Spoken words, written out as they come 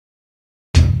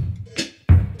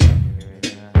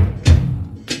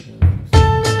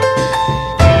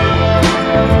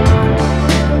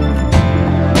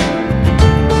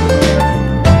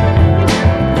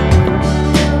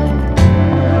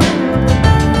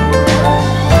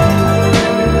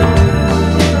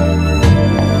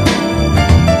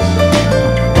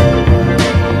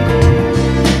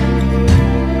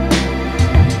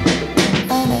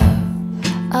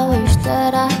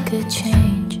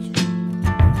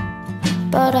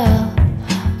but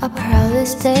I'll probably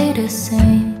stay the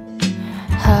same.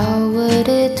 How would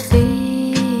it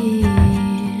feel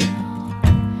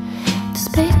to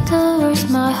speak the words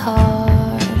my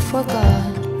heart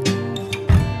forgot?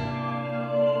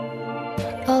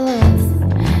 All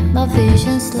of my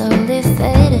vision slowly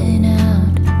fading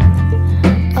out.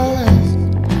 All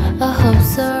of our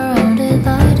hopes are only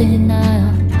lighting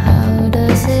now. How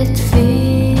does it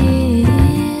feel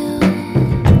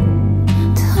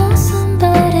to hold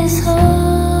somebody's heart?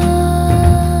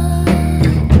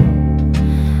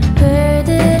 Where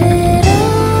did it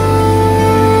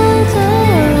all go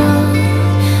wrong?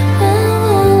 When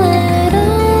will it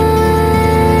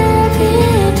all be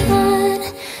done?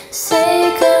 Say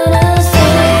goodnight,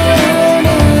 say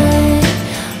goodnight.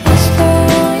 Whisper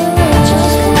all your words,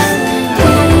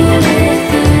 be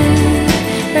with you.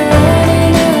 We're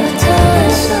running out of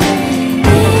time, so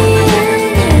me and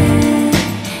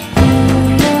you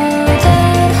know that I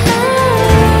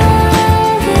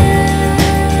love you.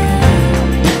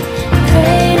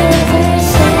 Pray never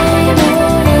say no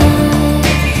now.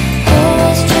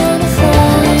 Always trying to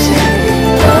fly,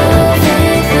 love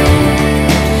with you.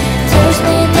 Touch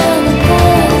me down the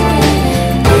path,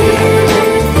 be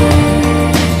with you.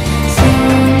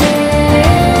 Someday I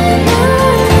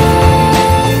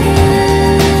love you.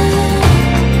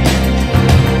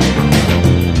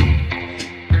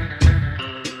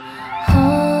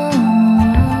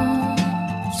 Oh,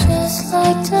 just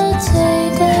like that.